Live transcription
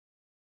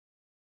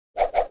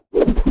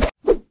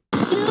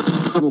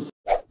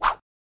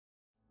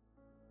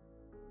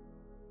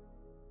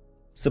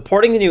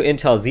Supporting the new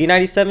Intel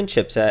Z97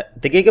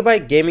 chipset, the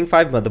GIGABYTE Gaming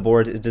 5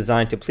 motherboard is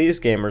designed to please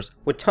gamers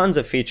with tons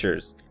of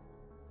features.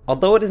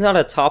 Although it is not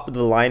a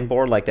top-of-the-line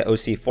board like the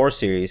OC4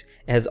 series,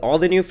 it has all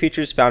the new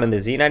features found in the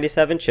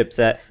Z97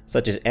 chipset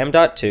such as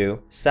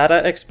M.2,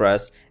 Sata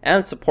Express,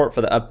 and support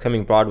for the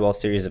upcoming Broadwell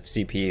series of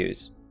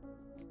CPUs.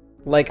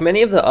 Like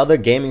many of the other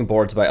gaming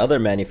boards by other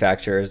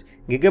manufacturers,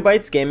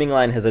 GIGABYTE's gaming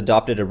line has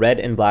adopted a red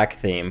and black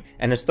theme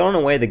and has thrown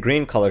away the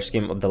green color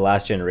scheme of the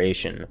last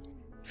generation.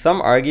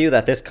 Some argue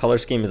that this color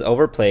scheme is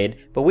overplayed,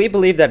 but we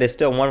believe that it's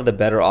still one of the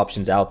better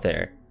options out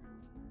there.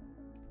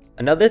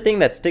 Another thing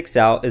that sticks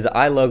out is the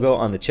eye logo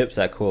on the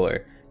chipset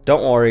cooler.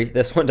 Don't worry,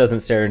 this one doesn't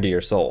stare into your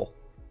soul.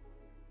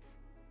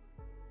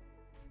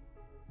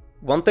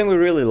 One thing we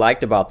really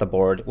liked about the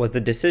board was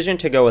the decision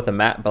to go with a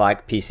matte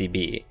black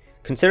PCB.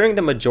 Considering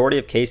the majority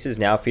of cases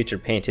now feature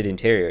painted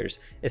interiors,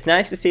 it's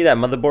nice to see that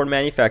motherboard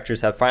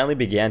manufacturers have finally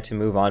began to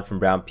move on from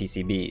brown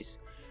PCBs.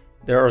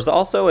 There is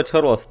also a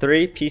total of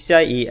 3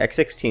 PCIe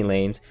X16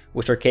 lanes,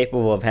 which are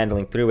capable of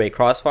handling 3-way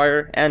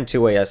crossfire and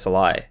 2-way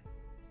SLI.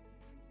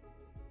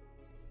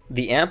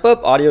 The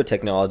amp-up audio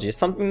technology is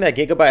something that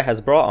GIGABYTE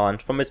has brought on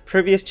from its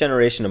previous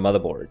generation of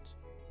motherboards.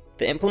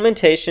 The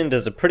implementation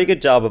does a pretty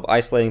good job of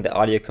isolating the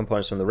audio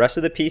components from the rest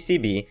of the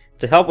PCB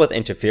to help with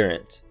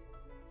interference.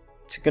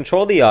 To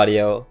control the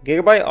audio,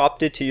 GIGABYTE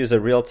opted to use a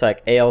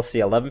Realtek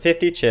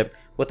ALC1150 chip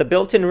with a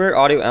built-in rear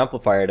audio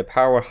amplifier to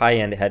power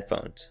high-end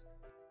headphones.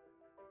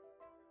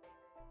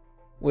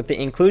 With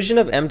the inclusion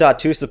of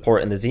M.2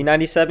 support in the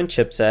Z97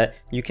 chipset,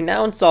 you can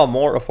now install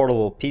more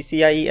affordable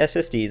PCIe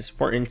SSDs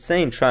for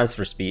insane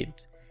transfer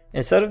speeds.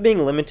 Instead of being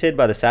limited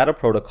by the SATA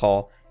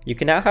protocol, you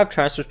can now have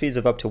transfer speeds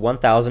of up to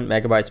 1000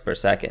 megabytes per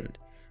second.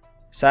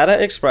 Sata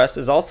Express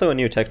is also a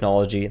new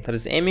technology that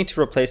is aiming to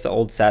replace the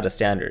old SATA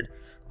standard.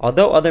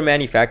 Although other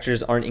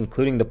manufacturers aren't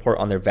including the port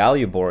on their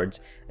value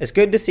boards, it's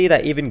good to see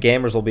that even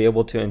gamers will be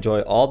able to enjoy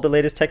all the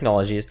latest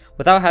technologies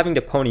without having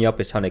to pony up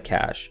a ton of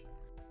cash.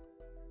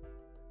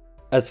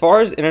 As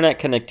far as internet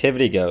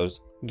connectivity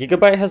goes,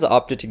 GIGABYTE has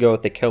opted to go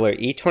with the killer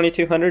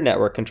E2200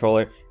 network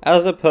controller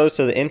as opposed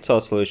to the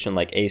Intel solution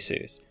like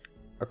Asus.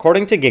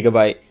 According to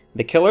GIGABYTE,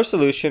 the killer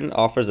solution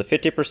offers a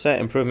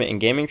 50% improvement in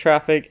gaming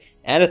traffic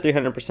and a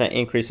 300%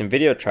 increase in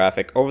video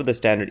traffic over the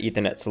standard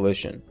Ethernet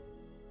solution.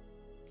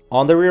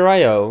 On the rear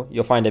I/O,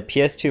 you'll find a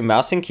PS2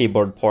 mouse and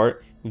keyboard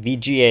port,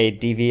 VGA,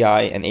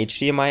 DVI, and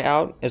HDMI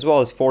out, as well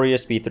as 4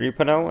 USB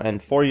 3.0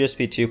 and 4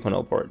 USB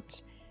 2.0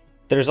 ports.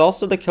 There's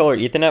also the killer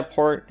Ethernet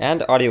port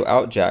and audio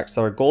out jacks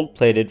that are gold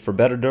plated for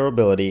better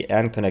durability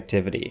and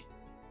connectivity.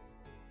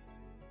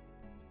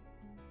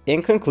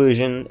 In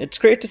conclusion, it's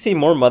great to see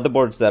more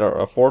motherboards that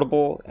are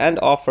affordable and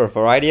offer a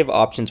variety of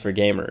options for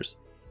gamers.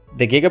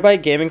 The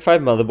GIGABYTE Gaming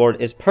 5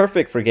 motherboard is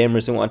perfect for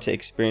gamers who want to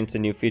experience the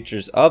new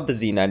features of the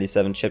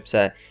Z97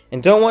 chipset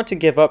and don't want to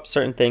give up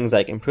certain things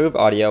like improved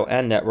audio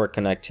and network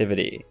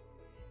connectivity.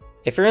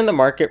 If you're in the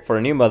market for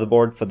a new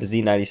motherboard for the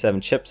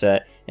Z97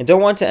 chipset and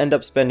don't want to end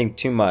up spending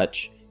too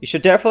much, you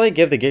should definitely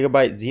give the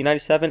GIGABYTE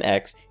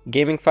Z97X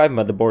Gaming 5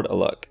 motherboard a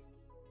look.